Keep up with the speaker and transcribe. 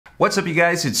What's up, you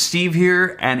guys? It's Steve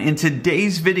here, and in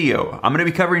today's video, I'm going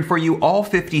to be covering for you all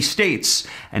 50 states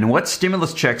and what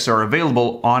stimulus checks are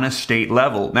available on a state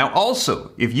level. Now,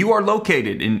 also, if you are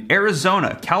located in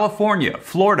Arizona, California,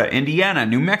 Florida, Indiana,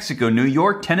 New Mexico, New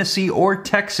York, Tennessee, or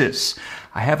Texas,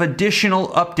 I have additional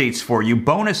updates for you,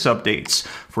 bonus updates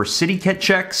for city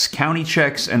checks, county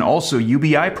checks, and also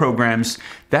UBI programs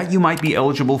that you might be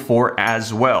eligible for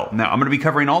as well. Now, I'm going to be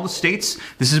covering all the states.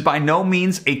 This is by no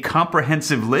means a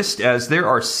comprehensive list, as there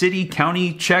are city,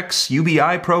 county checks,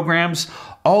 UBI programs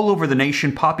all over the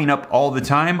nation popping up all the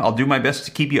time. I'll do my best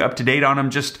to keep you up to date on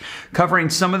them, just covering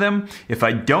some of them. If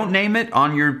I don't name it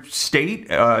on your state,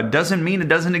 doesn't mean it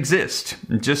doesn't exist.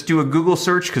 Just do a Google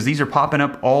search, because these are popping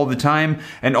up all the time.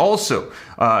 And also,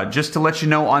 just to let you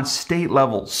know, on state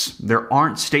levels, there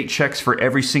aren't state checks for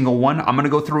every single one. I'm going to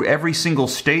go through every single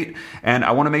state, and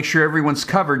I want to make sure everyone's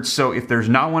covered. So if there's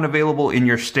not one available in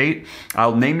your state,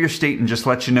 I'll name your state and just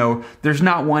let you know there's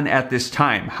not one at this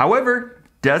time. However,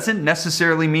 doesn't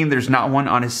necessarily mean there's not one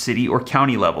on a city or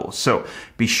county level. So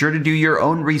be sure to do your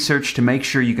own research to make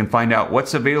sure you can find out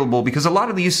what's available, because a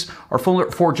lot of these are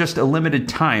for just a limited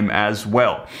time as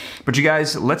well. But you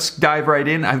guys, let's dive right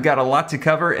in. I've got a lot to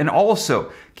cover, and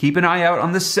also keep an eye out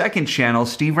on the second channel,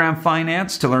 Steve Ram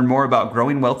Finance, to learn more about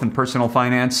growing wealth and personal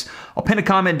finance. I'll pin a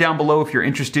comment down below if you're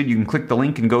interested. You can click the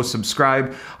link and go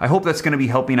subscribe. I hope that's going to be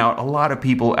helping out a lot of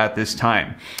people at this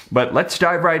time. But let's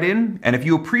dive right in. And if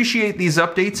you appreciate these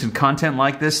updates and content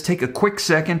like this, take a quick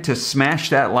second to smash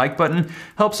that like button.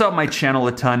 Helps out my channel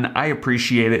a ton. I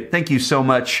appreciate it. Thank you so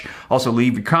much. Also,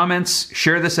 leave your comments.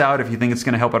 Share this out if you think it's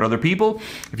going to help out other people.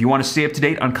 If you want to stay up to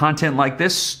date on content like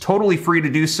this, totally free to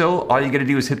do so. All you got to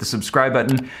do is hit the subscribe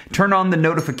button, turn on the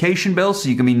notification bell so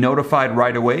you can be notified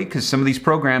right away, because some of these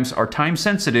programs are time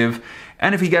sensitive.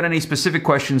 And if you got any specific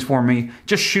questions for me,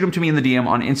 just shoot them to me in the DM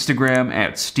on Instagram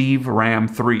at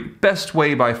SteveRam3. Best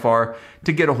way by far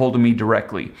to get a hold of me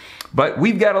directly. But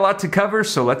we've got a lot to cover,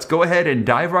 so let's go ahead and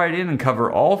dive right in and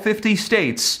cover all 50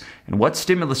 states and what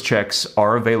stimulus checks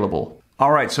are available.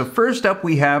 All right, so first up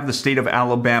we have the state of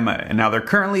Alabama. And now there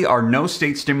currently are no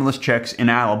state stimulus checks in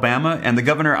Alabama, and the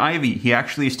Governor Ivey, he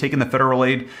actually has taken the federal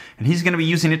aid and he's going to be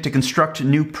using it to construct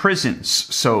new prisons.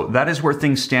 So that is where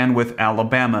things stand with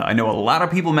Alabama. I know a lot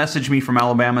of people messaged me from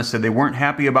Alabama, said they weren't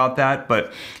happy about that, but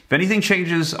if anything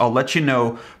changes, I'll let you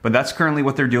know. But that's currently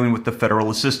what they're doing with the federal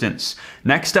assistance.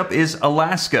 Next up is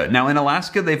Alaska. Now in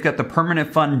Alaska, they've got the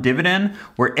permanent fund dividend,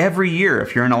 where every year,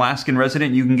 if you're an Alaskan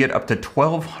resident, you can get up to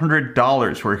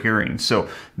 $1,200, we're hearing. So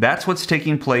that's what's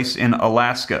taking place in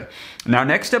Alaska. Now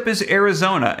next up is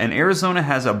Arizona, and Arizona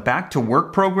has a back to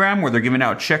work program where they're giving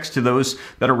out checks to those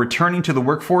that are returning to the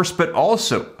workforce. But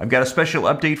also, I've got a special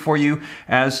update for you,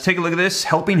 as take a look at this.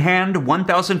 Helping Hand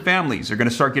 1,000 families are going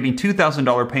to start getting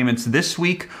 $2,000 payments this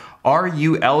week. Are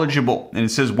you eligible? And it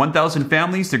says 1,000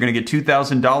 families, they're going to get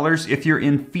 $2,000. If you're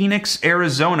in Phoenix,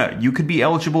 Arizona, you could be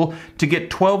eligible to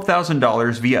get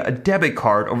 $12,000 via a debit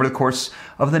card over the course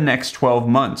of the next 12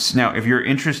 months. Now, if you're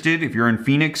interested, if you're in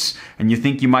Phoenix and you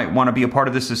think you might want to be a part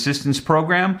of this assistance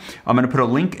program, I'm going to put a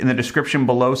link in the description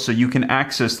below so you can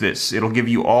access this. It'll give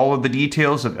you all of the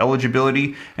details of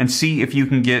eligibility and see if you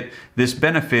can get this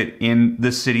benefit in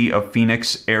the city of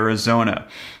Phoenix, Arizona.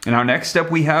 And now next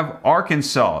up we have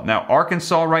Arkansas. Now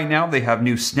Arkansas right now, they have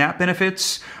new SNAP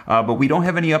benefits, but we don't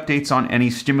have any updates on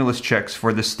any stimulus checks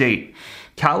for the state.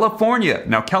 California.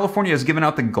 Now, California has given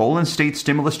out the Golden State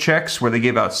stimulus checks, where they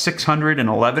gave out $600 and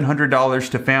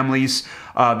 $1,100 to families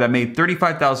that made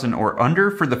 $35,000 or under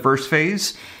for the first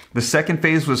phase. The second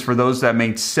phase was for those that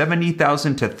made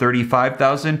 $70,000 to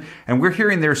 $35,000, and we're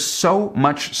hearing there's so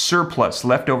much surplus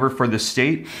left over for the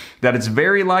state that it's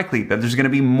very likely that there's going to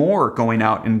be more going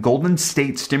out in Golden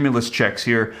State stimulus checks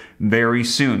here very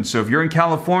soon. So if you're in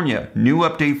California, new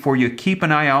update for you, keep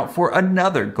an eye out for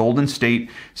another Golden State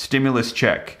stimulus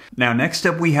check. Now next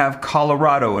up we have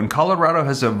Colorado, and Colorado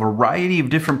has a variety of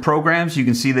different programs. You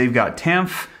can see they've got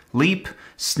TANF, LEAP,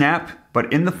 SNAP,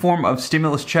 but in the form of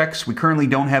stimulus checks, we currently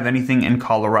don't have anything in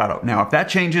Colorado. Now, if that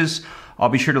changes, I'll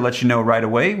be sure to let you know right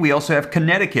away. We also have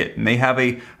Connecticut, and they have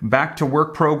a back to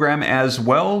work program as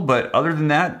well. But other than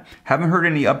that, haven't heard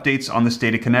any updates on the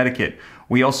state of Connecticut.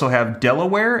 We also have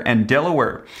Delaware, and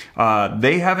Delaware,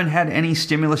 they haven't had any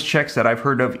stimulus checks that I've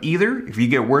heard of either. If you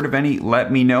get word of any,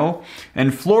 let me know.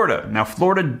 And Florida. Now,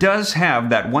 Florida does have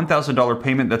that $1,000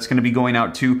 payment that's going to be going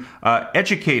out to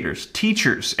educators,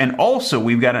 teachers. And also,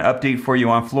 we've got an update for you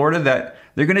on Florida that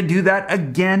they're going to do that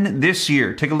again this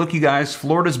year. Take a look, you guys.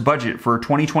 Florida's budget for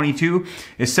 2022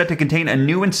 is set to contain a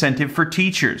new incentive for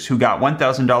teachers who got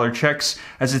 $1,000 checks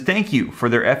as a thank you for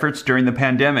their efforts during the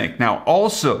pandemic. Now,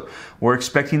 also, We're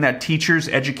expecting that teachers,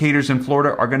 educators in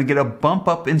Florida are going to get a bump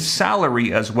up in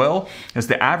salary as well, as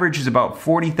the average is about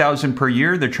 $40,000 per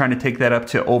year. They're trying to take that up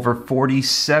to over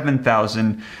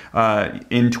 $47,000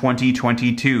 in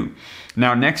 2022.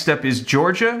 Now, next up is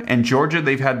Georgia. And Georgia,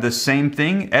 they've had the same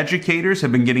thing. Educators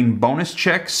have been getting bonus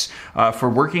checks for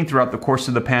working throughout the course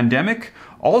of the pandemic.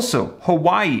 Also,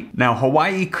 Hawaii. Now,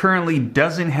 Hawaii currently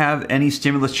doesn't have any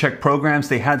stimulus check programs.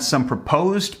 They had some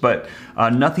proposed, but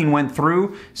nothing went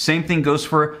through. Same thing goes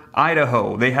for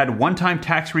Idaho. They had one-time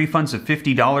tax refunds of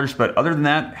 $50, but other than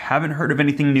that, haven't heard of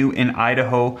anything new in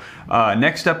Idaho.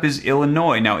 Next up is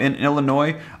Illinois. Now, in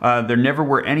Illinois, there never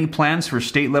were any plans for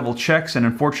state-level checks, and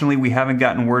unfortunately, we haven't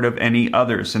gotten word of any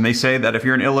others. And they say that if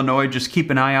you're in Illinois, just keep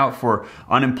an eye out for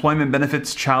unemployment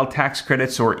benefits, child tax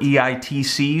credits, or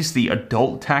EITCs, the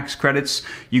adult tax credits.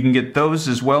 You can get those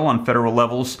as well on federal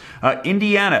levels.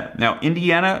 Indiana. Now,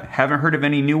 Indiana, haven't heard of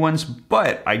any new ones,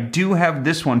 but I do have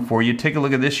this one for you. Take a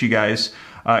look at this, you guys.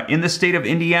 In the state of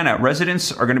Indiana,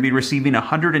 residents are going to be receiving a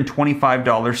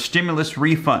 $125 stimulus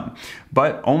refund,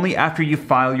 but only after you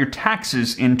file your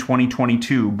taxes in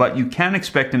 2022. But you can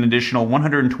expect an additional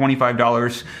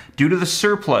 $125 due to the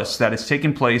surplus that has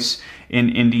taken place in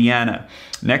Indiana.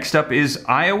 Next up is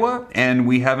Iowa, and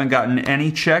we haven't gotten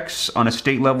any checks on a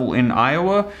state level in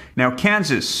Iowa. Now,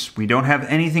 Kansas, we don't have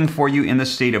anything for you in the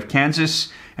state of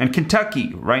Kansas. And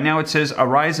Kentucky, right now it says a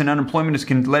rise in unemployment has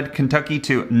led Kentucky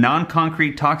to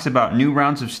non-concrete talks about new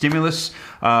rounds of stimulus.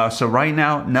 So right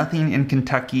now, nothing in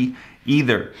Kentucky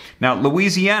either. Now,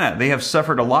 Louisiana, they have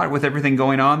suffered a lot with everything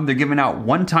going on. They're giving out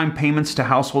one-time payments to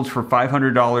households for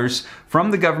 $500 from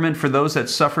the government for those that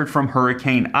suffered from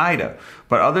Hurricane Ida.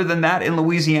 But other than that, in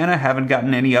Louisiana, haven't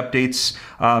gotten any updates.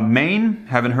 Maine,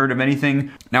 haven't heard of anything.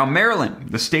 Now, Maryland,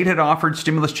 the state had offered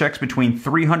stimulus checks between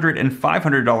 $300 and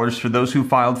 $500 for those who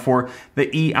filed for the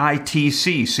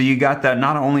EITC. So you got that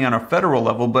not only on a federal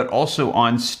level, but also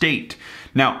on state.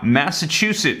 Now,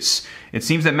 Massachusetts. It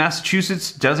seems that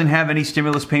Massachusetts doesn't have any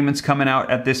stimulus payments coming out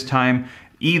at this time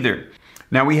either.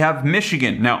 Now we have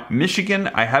Michigan. Now, Michigan,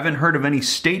 I haven't heard of any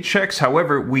state checks.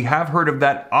 However, we have heard of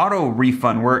that auto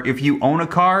refund where if you own a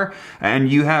car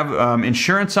and you have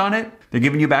insurance on it, they're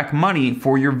giving you back money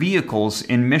for your vehicles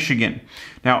in Michigan.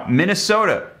 Now,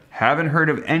 Minnesota. Haven't heard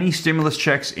of any stimulus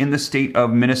checks in the state of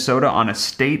Minnesota on a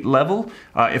state level.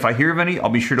 If I hear of any, I'll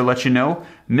be sure to let you know.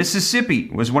 Mississippi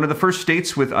was one of the first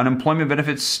states with unemployment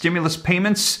benefits stimulus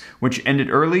payments, which ended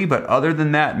early. But other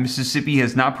than that, Mississippi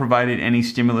has not provided any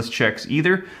stimulus checks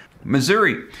either.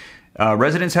 Missouri.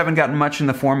 Residents haven't gotten much in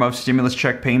the form of stimulus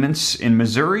check payments in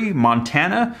Missouri.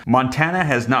 Montana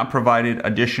has not provided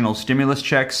additional stimulus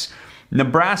checks.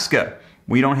 Nebraska.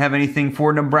 We don't have anything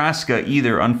for Nebraska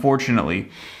either,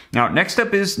 unfortunately. Now, next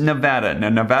up is Nevada. Now,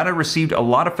 Nevada received a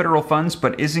lot of federal funds,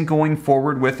 but isn't going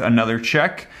forward with another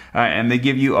check. And they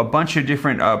give you a bunch of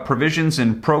different provisions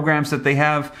and programs that they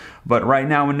have. But right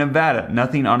now in Nevada,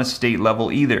 nothing on a state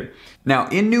level either. Now,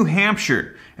 in New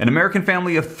Hampshire, an American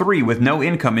family of 3 with no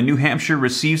income in New Hampshire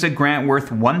receives a grant worth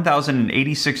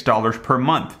 $1,086 per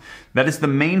month. That is the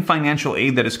main financial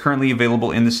aid that is currently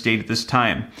available in the state at this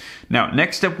time. Now,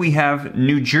 next up we have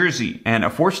New Jersey, and a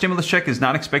fourth stimulus check is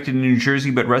not expected in New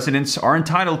Jersey, but residents are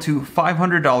entitled to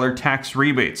 $500 tax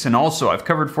rebates. And also, I've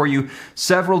covered for you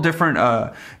several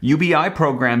different UBI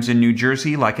programs in New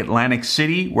Jersey, like Atlantic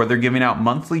City, where they're giving out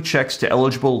monthly checks to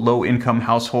eligible low-income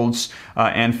households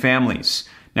and families.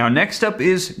 Now, next up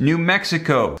is New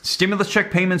Mexico. Stimulus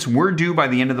check payments were due by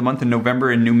the end of the month in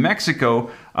November in New Mexico,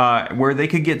 where they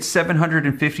could get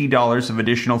 $750 of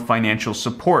additional financial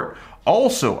support.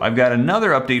 Also, I've got another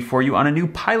update for you on a new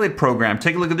pilot program.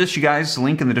 Take a look at this, you guys.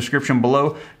 Link in the description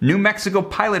below. New Mexico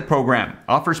pilot program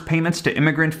offers payments to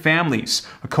immigrant families.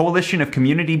 A coalition of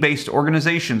community-based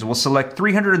organizations will select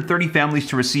 330 families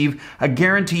to receive a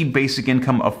guaranteed basic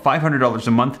income of $500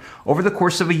 a month over the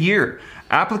course of a year.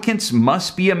 Applicants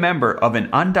must be a member of an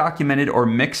undocumented or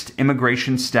mixed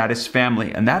immigration status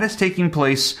family, and that is taking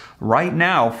place right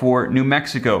now for New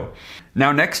Mexico.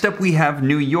 Now, next up we have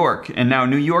New York, and now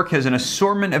New York has an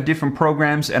assortment of different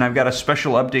programs, and I've got a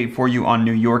special update for you on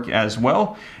New York as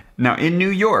well. Now, in New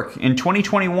York, in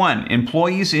 2021,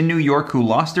 employees in New York who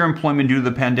lost their employment due to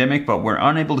the pandemic but were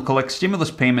unable to collect stimulus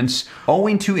payments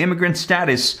owing to immigrant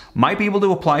status might be able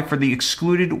to apply for the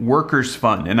Excluded Workers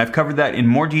Fund. And I've covered that in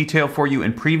more detail for you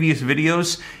in previous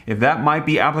videos. If that might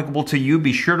be applicable to you,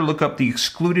 be sure to look up the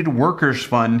Excluded Workers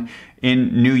Fund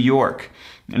in New York.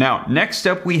 Now, next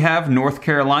up we have North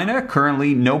Carolina.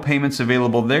 Currently, no payments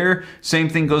available there. Same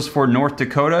thing goes for North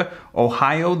Dakota.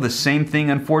 Ohio, the same thing,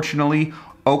 unfortunately.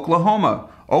 Oklahoma.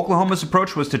 Oklahoma's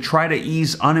approach was to try to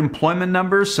ease unemployment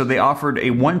numbers, so they offered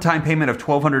a one-time payment of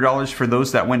 $1,200 for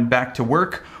those that went back to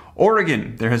work.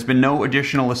 Oregon, there has been no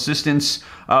additional assistance.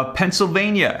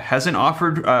 Pennsylvania hasn't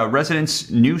offered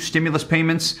residents new stimulus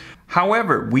payments.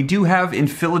 However, we do have in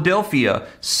Philadelphia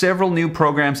several new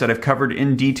programs that I've covered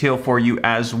in detail for you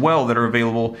as well that are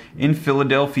available in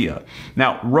Philadelphia.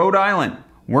 Now, Rhode Island.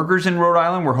 Workers in Rhode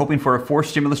Island were hoping for a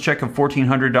forced stimulus check of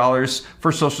 $1,400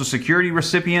 for Social Security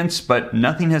recipients, but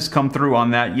nothing has come through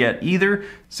on that yet either.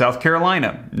 South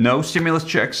Carolina, no stimulus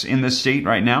checks in the state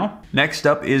right now. Next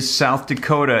up is South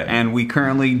Dakota, and we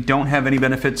currently don't have any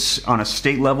benefits on a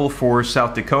state level for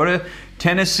South Dakota.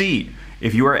 Tennessee.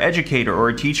 If you are an educator or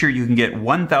a teacher, you can get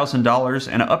 $1,000,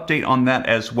 and an update on that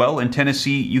as well. In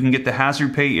Tennessee, you can get the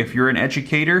hazard pay if you're an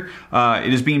educator.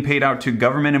 It is being paid out to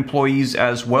government employees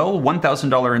as well.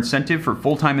 $1,000 incentive for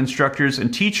full-time instructors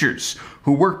and teachers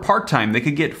who work part-time. They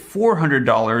could get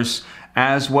 $400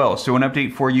 as well. So an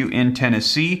update for you in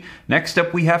Tennessee. Next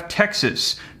up, we have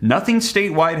Texas. Nothing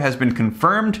statewide has been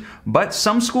confirmed, but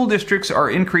some school districts are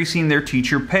increasing their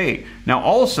teacher pay. Now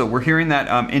also, we're hearing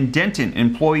that in Denton,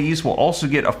 employees will also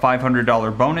get a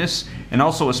 $500 bonus. And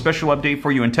also a special update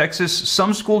for you in Texas.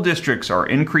 Some school districts are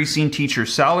increasing teacher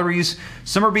salaries.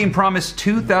 Some are being promised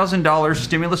 $2,000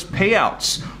 stimulus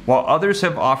payouts, while others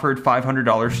have offered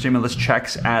 $500 stimulus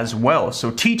checks as well.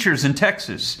 So teachers in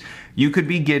Texas, you could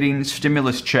be getting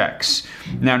stimulus checks.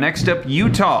 Now, next up,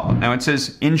 Utah. Now, it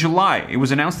says in July, it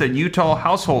was announced that Utah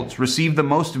households received the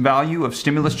most value of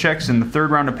stimulus checks in the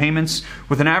third round of payments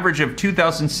with an average of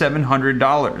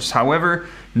 $2,700. However,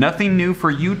 nothing new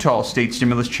for Utah state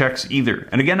stimulus checks either.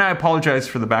 And again, I apologize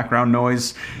for the background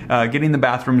noise. Getting the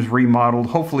bathrooms remodeled.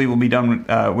 Hopefully, we'll be done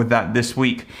with that this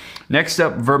week. Next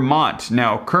up, Vermont.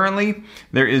 Now, currently,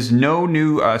 there is no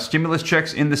new stimulus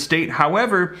checks in the state.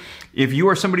 However, if you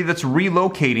are somebody that's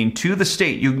relocating to the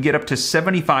state, you can get up to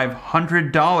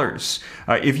 $7,500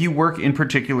 if you work in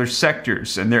particular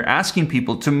sectors. And they're asking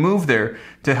people to move there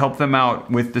to help them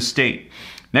out with the state.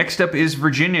 Next up is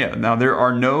Virginia. Now, there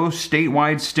are no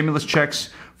statewide stimulus checks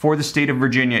for the state of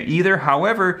Virginia either.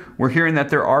 However, we're hearing that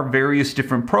there are various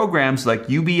different programs like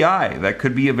UBI that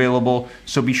could be available.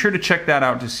 So be sure to check that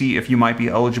out to see if you might be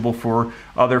eligible for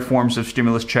other forms of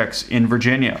stimulus checks in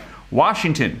Virginia.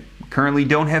 Washington, currently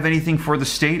don't have anything for the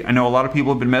state. I know a lot of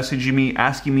people have been messaging me,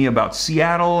 asking me about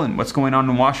Seattle and what's going on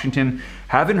in Washington.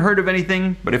 Haven't heard of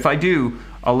anything, but if I do,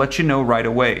 I'll let you know right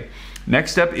away.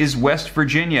 Next up is West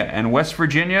Virginia. And West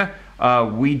Virginia,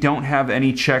 we don't have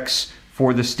any checks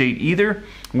for the state either.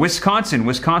 Wisconsin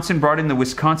brought in the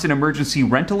Wisconsin Emergency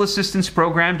Rental Assistance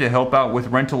Program to help out with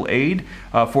rental aid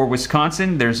for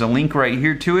Wisconsin. There's a link right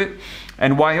here to it.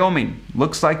 And Wyoming,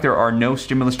 looks like there are no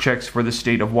stimulus checks for the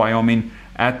state of Wyoming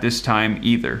at this time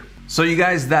either. So you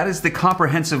guys, that is the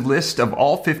comprehensive list of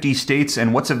all 50 states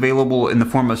and what's available in the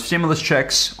form of stimulus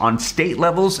checks on state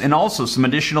levels, and also some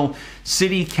additional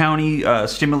city, county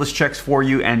stimulus checks for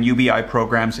you and UBI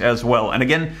programs as well. And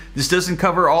again, this doesn't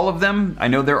cover all of them. I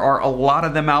know there are a lot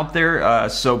of them out there,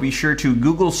 so be sure to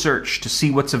Google search to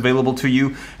see what's available to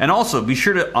you. And also be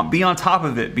sure to be on top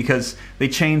of it because they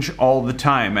change all the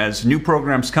time. As new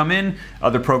programs come in,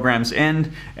 other programs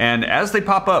end, and as they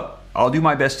pop up, I'll do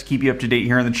my best to keep you up to date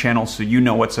here on the channel so you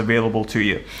know what's available to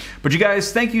you. But you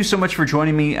guys, thank you so much for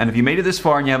joining me. And if you made it this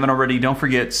far and you haven't already, don't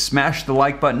forget, smash the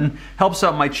like button. Helps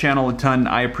out my channel a ton.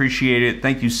 I appreciate it.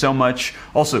 Thank you so much.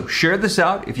 Also, share this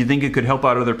out if you think it could help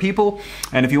out other people.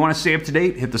 And if you want to stay up to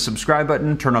date, hit the subscribe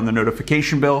button, turn on the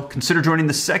notification bell. Consider joining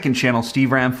the second channel,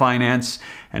 Steve Ram Finance.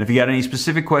 And if you got any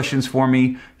specific questions for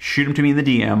me, shoot them to me in the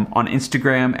DM on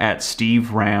Instagram at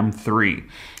SteveRam3.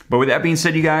 But with that being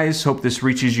said, you guys, hope this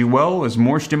reaches you well. As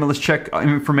more stimulus check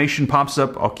information pops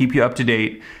up, I'll keep you up to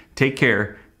date. Take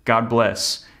care. God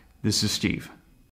bless. This is Steve.